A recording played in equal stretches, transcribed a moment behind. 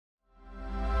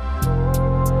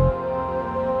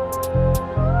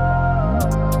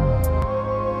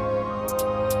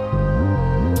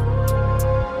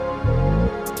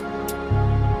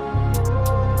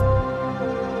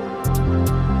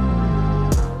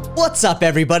What's up,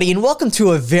 everybody, and welcome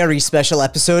to a very special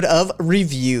episode of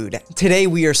Reviewed. Today,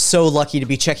 we are so lucky to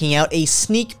be checking out a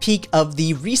sneak peek of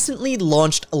the recently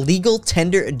launched Legal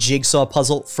Tender Jigsaw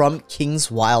Puzzle from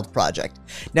King's Wild Project.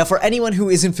 Now, for anyone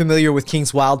who isn't familiar with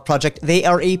King's Wild Project, they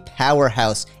are a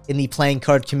powerhouse in the playing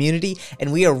card community,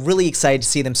 and we are really excited to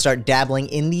see them start dabbling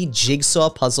in the jigsaw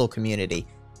puzzle community.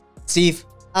 Steve,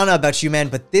 I don't know about you, man,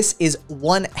 but this is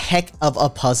one heck of a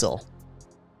puzzle.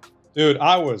 Dude,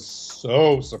 I was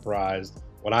so surprised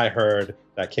when I heard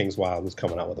that King's Wild was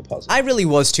coming out with a puzzle. I really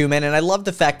was too, man, and I love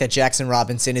the fact that Jackson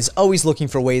Robinson is always looking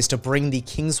for ways to bring the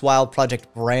King's Wild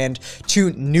Project brand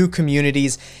to new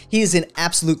communities. He is an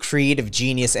absolute creative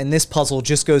genius, and this puzzle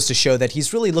just goes to show that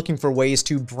he's really looking for ways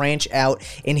to branch out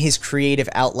in his creative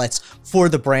outlets for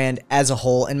the brand as a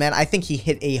whole. And man, I think he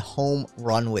hit a home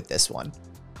run with this one.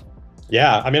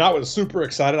 Yeah, I mean, I was super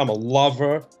excited. I'm a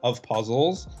lover of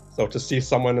puzzles. So to see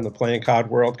someone in the playing card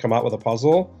world come out with a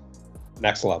puzzle,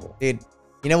 next level. Dude,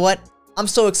 you know what? I'm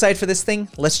so excited for this thing.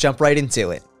 Let's jump right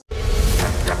into it.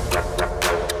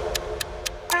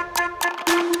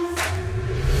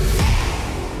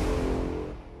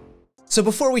 So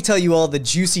before we tell you all the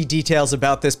juicy details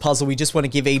about this puzzle, we just want to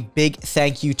give a big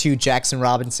thank you to Jackson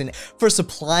Robinson for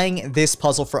supplying this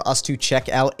puzzle for us to check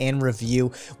out and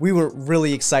review. We were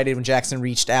really excited when Jackson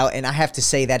reached out, and I have to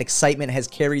say that excitement has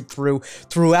carried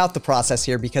throughout the process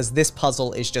here because this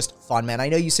puzzle is just fun, man. I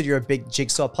know you said you're a big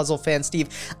jigsaw puzzle fan, Steve.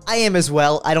 I am as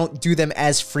well. I don't do them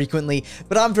as frequently,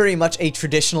 but I'm very much a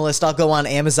traditionalist. I'll go on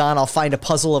Amazon, I'll find a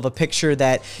puzzle of a picture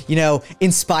that, you know,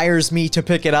 inspires me to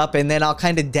pick it up, and then I'll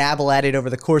kind of dabble at it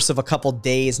over the course of a couple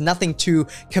days. Nothing too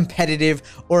competitive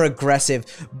or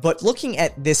aggressive, but looking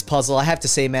at this puzzle, I have to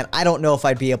say, man, I don't know if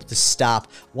I'd be able to stop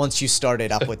once you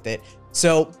started up with it.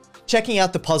 So checking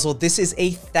out the puzzle, this is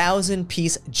a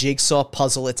 1,000-piece jigsaw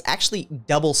puzzle. It's actually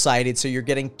double-sided, so you're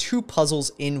getting two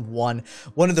puzzles in one.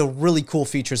 One of the really cool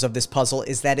features of this puzzle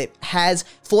is that it has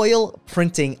foil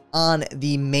printing on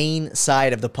the main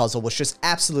side of the puzzle, which just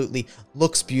absolutely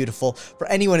looks beautiful. For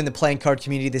anyone in the playing card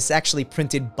community, this is actually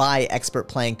printed by Expert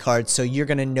Playing Cards, so you're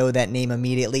going to know that name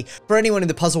immediately. For anyone in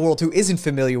the puzzle world who isn't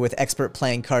familiar with Expert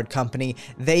Playing Card Company,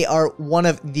 they are one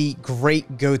of the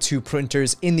great go-to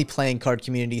printers in the playing card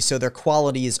community, so their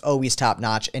quality is always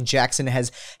top-notch, and Jackson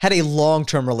has had a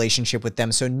long-term relationship with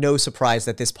them, so no surprise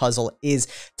that this puzzle is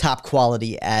top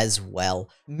quality as well.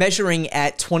 Measuring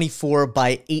at 24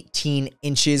 by 18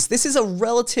 inches, this is a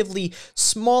relatively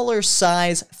smaller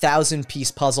size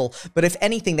 1,000-piece puzzle, but if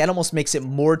anything, that almost makes it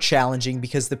more challenging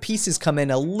because the pieces come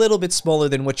in a little bit smaller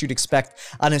than what you'd expect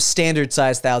on a standard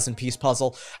size 1,000-piece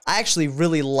puzzle. I actually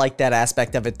really like that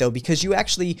aspect of it, though, because you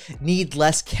actually need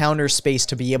less counter space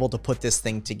to be able to put this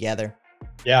thing together.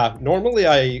 Yeah, normally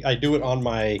I do it on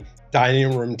my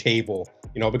dining room table,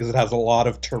 you know, because it has a lot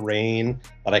of terrain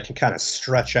that I can kind of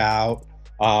stretch out.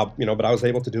 You know, but I was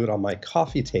able to do it on my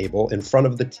coffee table in front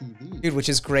of the TV. Dude, which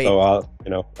is great. So, you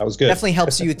know, that was good. Definitely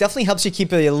helps you. It definitely helps you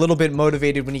keep it a little bit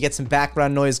motivated when you get some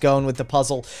background noise going with the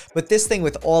puzzle. But this thing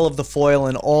with all of the foil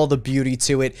and all the beauty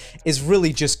to it is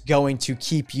really just going to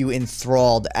keep you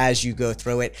enthralled as you go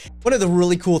through it. One of the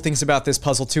really cool things about this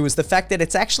puzzle, too, is the fact that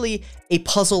it's actually a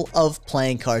puzzle of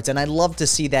playing cards. And I love to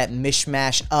see that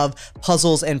mishmash of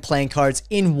puzzles and playing cards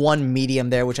in one medium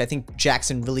there, which I think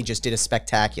Jackson really just did a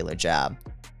spectacular job.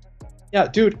 Yeah,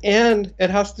 dude, and it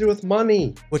has to do with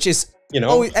money. Which is, you know,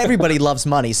 oh, everybody loves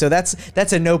money, so that's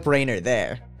a no-brainer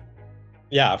there.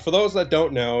 Yeah, for those that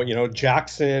don't know, you know,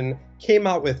 Jackson came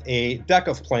out with a deck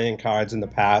of playing cards in the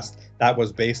past that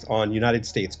was based on United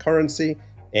States currency,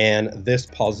 and this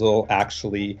puzzle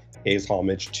actually pays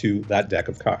homage to that deck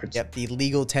of cards. Yep, the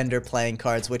Legal Tender playing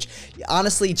cards, which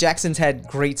honestly, Jackson's had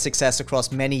great success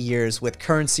across many years with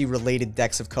currency-related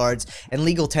decks of cards, and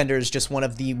Legal Tender is just one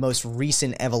of the most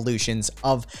recent evolutions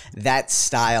of that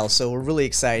style, so we're really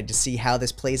excited to see how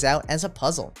this plays out as a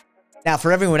puzzle. Now,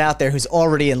 for everyone out there who's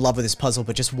already in love with this puzzle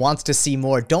but just wants to see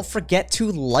more, don't forget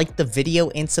to like the video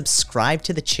and subscribe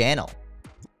to the channel.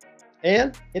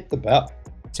 And hit the bell.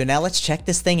 So now let's check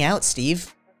this thing out,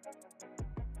 Steve.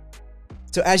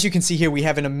 So as you can see here, we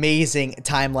have an amazing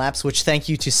time lapse, which thank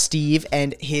you to Steve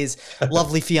and his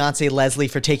lovely fiance Leslie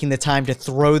for taking the time to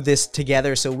throw this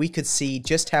together so we could see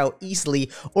just how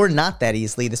easily or not that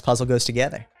easily this puzzle goes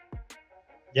together.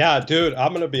 Yeah, dude, I'm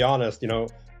going to be honest, you know,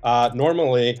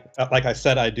 normally, like I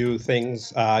said, I do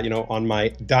things, you know, on my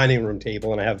dining room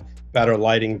table and I have better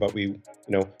lighting, but we, you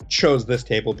know, chose this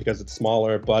table because it's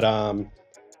smaller. But,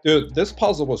 dude, this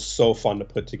puzzle was so fun to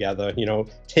put together, you know,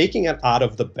 taking it out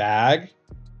of the bag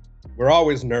we're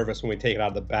always nervous when we take it out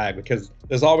of the bag because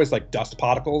there's always like dust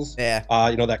particles, Yeah.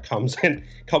 you know, that comes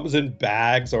in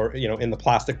bags or, you know, in the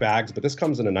plastic bags. But this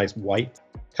comes in a nice white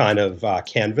kind of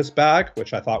canvas bag,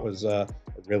 which I thought was a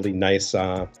really nice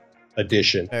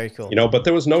addition. Very cool. You know, but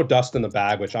there was no dust in the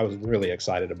bag, which I was really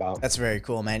excited about. That's very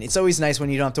cool, man. It's always nice when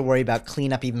you don't have to worry about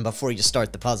cleanup even before you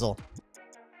start the puzzle.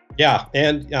 Yeah,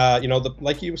 and you know,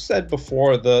 like you said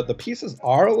before, the pieces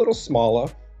are a little smaller.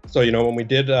 So, you know, when we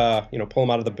did, you know, pull them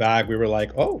out of the bag, we were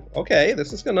like, oh, okay,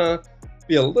 this is gonna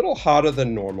be a little harder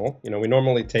than normal. You know, we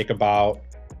normally take about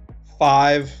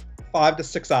 5 to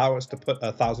 6 hours to put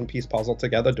a 1,000-piece puzzle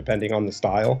together, depending on the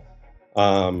style.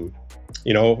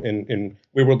 You know, and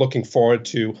we were looking forward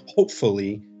to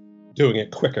hopefully doing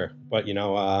it quicker, but you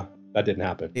know, that didn't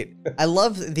happen. I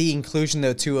love the inclusion,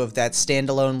 though, too, of that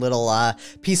standalone little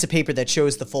piece of paper that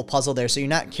shows the full puzzle there, so you're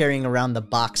not carrying around the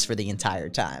box for the entire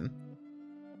time.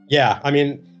 Yeah, I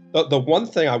mean, the one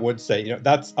thing I would say, you know,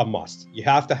 that's a must. You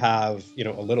have to have, you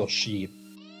know, a little sheet,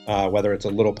 whether it's a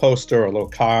little poster or a little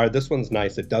card. This one's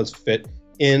nice. It does fit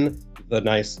in the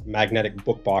nice magnetic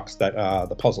book box that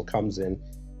the puzzle comes in.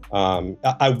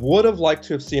 I would have liked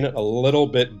to have seen it a little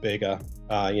bit bigger,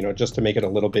 you know, just to make it a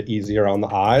little bit easier on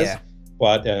the eyes. Yeah.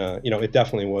 But, you know, it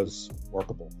definitely was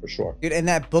workable for sure. Dude, and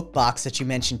that book box that you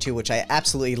mentioned too, which I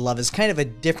absolutely love, is kind of a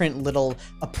different little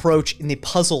approach in the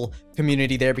puzzle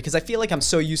community there, because I feel like I'm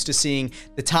so used to seeing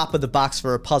the top of the box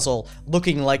for a puzzle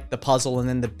looking like the puzzle, and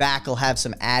then the back will have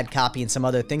some ad copy and some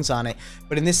other things on it.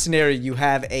 But in this scenario, you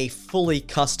have a fully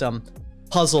custom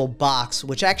puzzle box,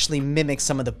 which actually mimics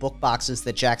some of the book boxes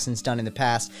that Jackson's done in the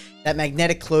past. That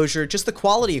magnetic closure, just the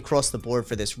quality across the board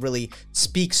for this really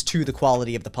speaks to the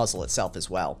quality of the puzzle itself as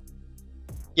well.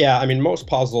 Yeah, I mean, most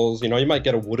puzzles, you know, you might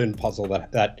get a wooden puzzle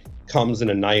that comes in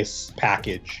a nice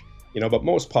package, you know, but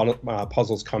most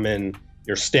puzzles come in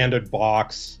your standard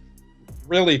box,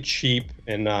 really cheap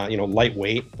and, you know,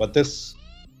 lightweight. But this,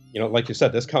 you know, like you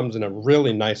said, this comes in a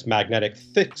really nice magnetic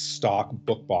thick stock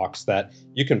book box that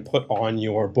you can put on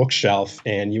your bookshelf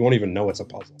and you won't even know it's a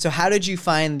puzzle. So how did you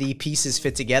find the pieces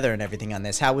fit together and everything on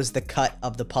this? How was the cut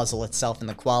of the puzzle itself and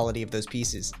the quality of those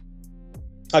pieces?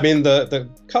 I mean, the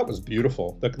cut was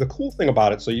beautiful. The cool thing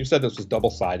about it, so you said this was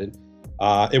double-sided.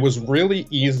 It was really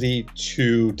easy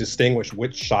to distinguish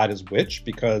which side is which,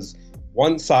 because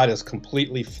one side is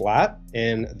completely flat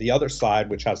and the other side,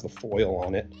 which has the foil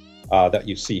on it, that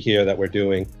you see here that we're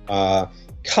doing,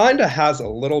 kind of has a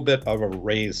little bit of a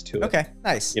raise to it. Okay,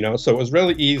 nice. You know, so it was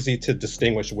really easy to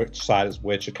distinguish which side is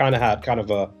which. It kind of had kind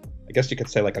of a, I guess you could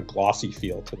say, like a glossy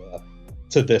feel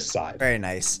to this side. Very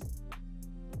nice.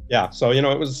 Yeah, so you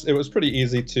know, it was pretty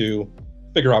easy to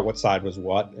figure out what side was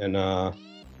what, and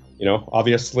you know,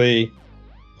 obviously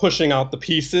pushing out the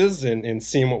pieces and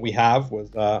seeing what we have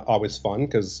was always fun,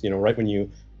 because you know, right when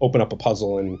you open up a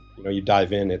puzzle and you know you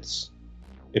dive in, it's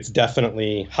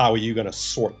definitely how are you going to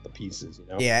sort the pieces, you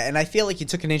know? Yeah, and I feel like you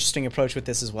took an interesting approach with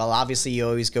this as well. Obviously, you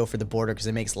always go for the border because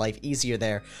it makes life easier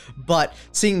there. But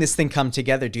seeing this thing come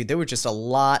together, dude, there were just a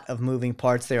lot of moving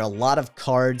parts there, a lot of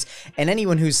cards. And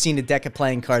anyone who's seen a deck of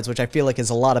playing cards, which I feel like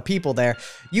is a lot of people there,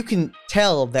 you can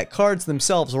tell that cards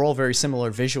themselves are all very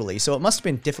similar visually. So it must have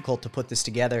been difficult to put this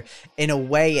together in a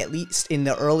way, at least in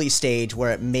the early stage,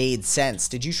 where it made sense.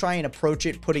 Did you try and approach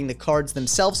it putting the cards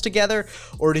themselves together,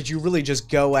 or did you really just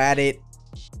go at it,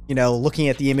 you know, looking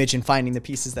at the image and finding the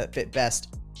pieces that fit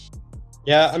best?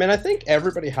 Yeah, I mean, I think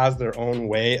everybody has their own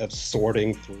way of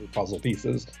sorting through puzzle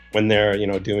pieces when they're, you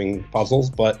know, doing puzzles.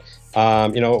 But,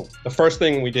 you know, the first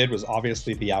thing we did was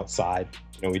obviously the outside.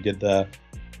 You know, we did the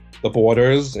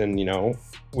borders, and, you know,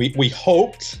 we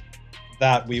hoped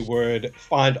that we would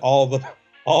find all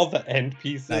the end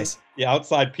pieces, Nice. The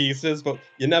outside pieces, but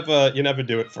you never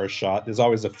do it first shot. There's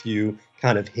always a few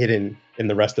kind of hidden in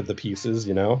the rest of the pieces,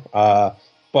 you know.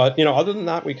 But you know, other than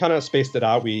that, we kind of spaced it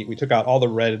out. We took out all the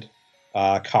red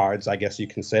cards, I guess you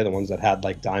can say, the ones that had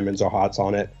like diamonds or hearts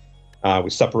on it. We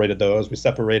separated those. We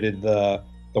separated the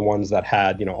ones that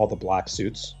had, you know, all the black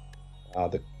suits,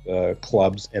 the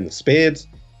clubs and the spades.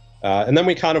 And then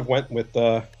we kind of went with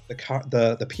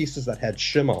the pieces that had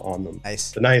shimmer on them.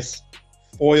 Nice. The nice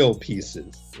foil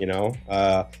pieces, you know,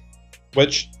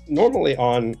 which normally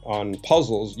on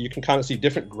puzzles, you can kind of see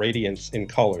different gradients in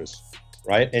colors,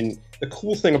 right? And the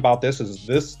cool thing about this is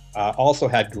this also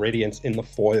had gradients in the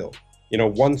foil. You know,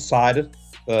 one side,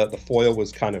 the foil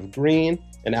was kind of green,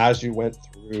 and as you went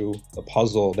through the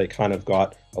puzzle, they kind of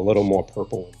got a little more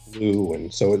purple and blue.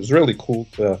 And so it was really cool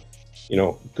to, you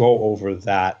know, go over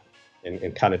that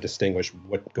and kind of distinguish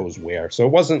what goes where. So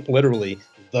it wasn't literally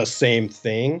the same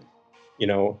thing, you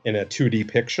know, in a 2D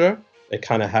picture. It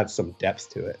kind of had some depth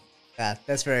to it. Yeah,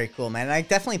 that's very cool, man. And I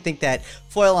definitely think that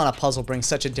foil on a puzzle brings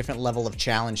such a different level of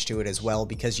challenge to it as well,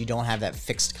 because you don't have that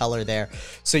fixed color there.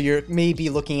 So you're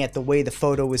maybe looking at the way the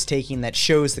photo was taken that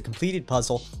shows the completed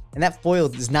puzzle, and that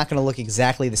foil is not going to look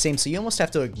exactly the same. So you almost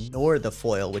have to ignore the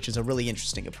foil, which is a really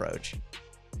interesting approach.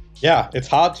 Yeah, it's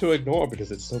hard to ignore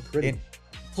because it's so pretty.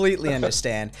 Completely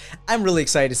understand. I'm really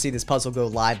excited to see this puzzle go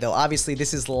live, though. Obviously,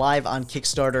 this is live on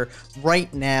Kickstarter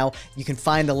right now. You can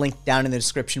find the link down in the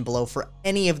description below for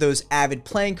any of those avid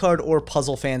playing card or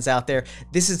puzzle fans out there.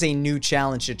 This is a new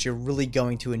challenge that you're really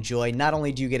going to enjoy. Not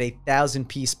only do you get a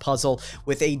 1,000-piece puzzle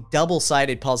with a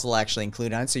double-sided puzzle actually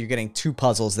included on it, so you're getting 2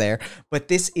 puzzles there, but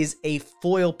this is a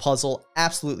foil puzzle,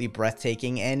 absolutely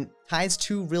breathtaking, and ties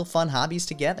 2 real fun hobbies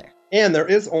together. And there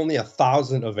is only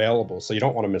 1,000 available, so you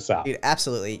don't want to miss out. Dude,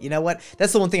 absolutely. You know what?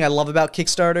 That's the one thing I love about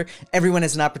Kickstarter. Everyone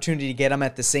has an opportunity to get them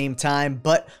at the same time,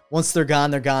 but once they're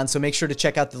gone, they're gone. So make sure to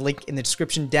check out the link in the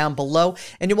description down below.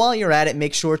 And while you're at it,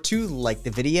 make sure to like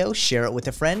the video, share it with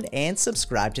a friend, and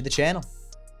subscribe to the channel.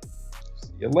 See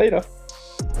you later.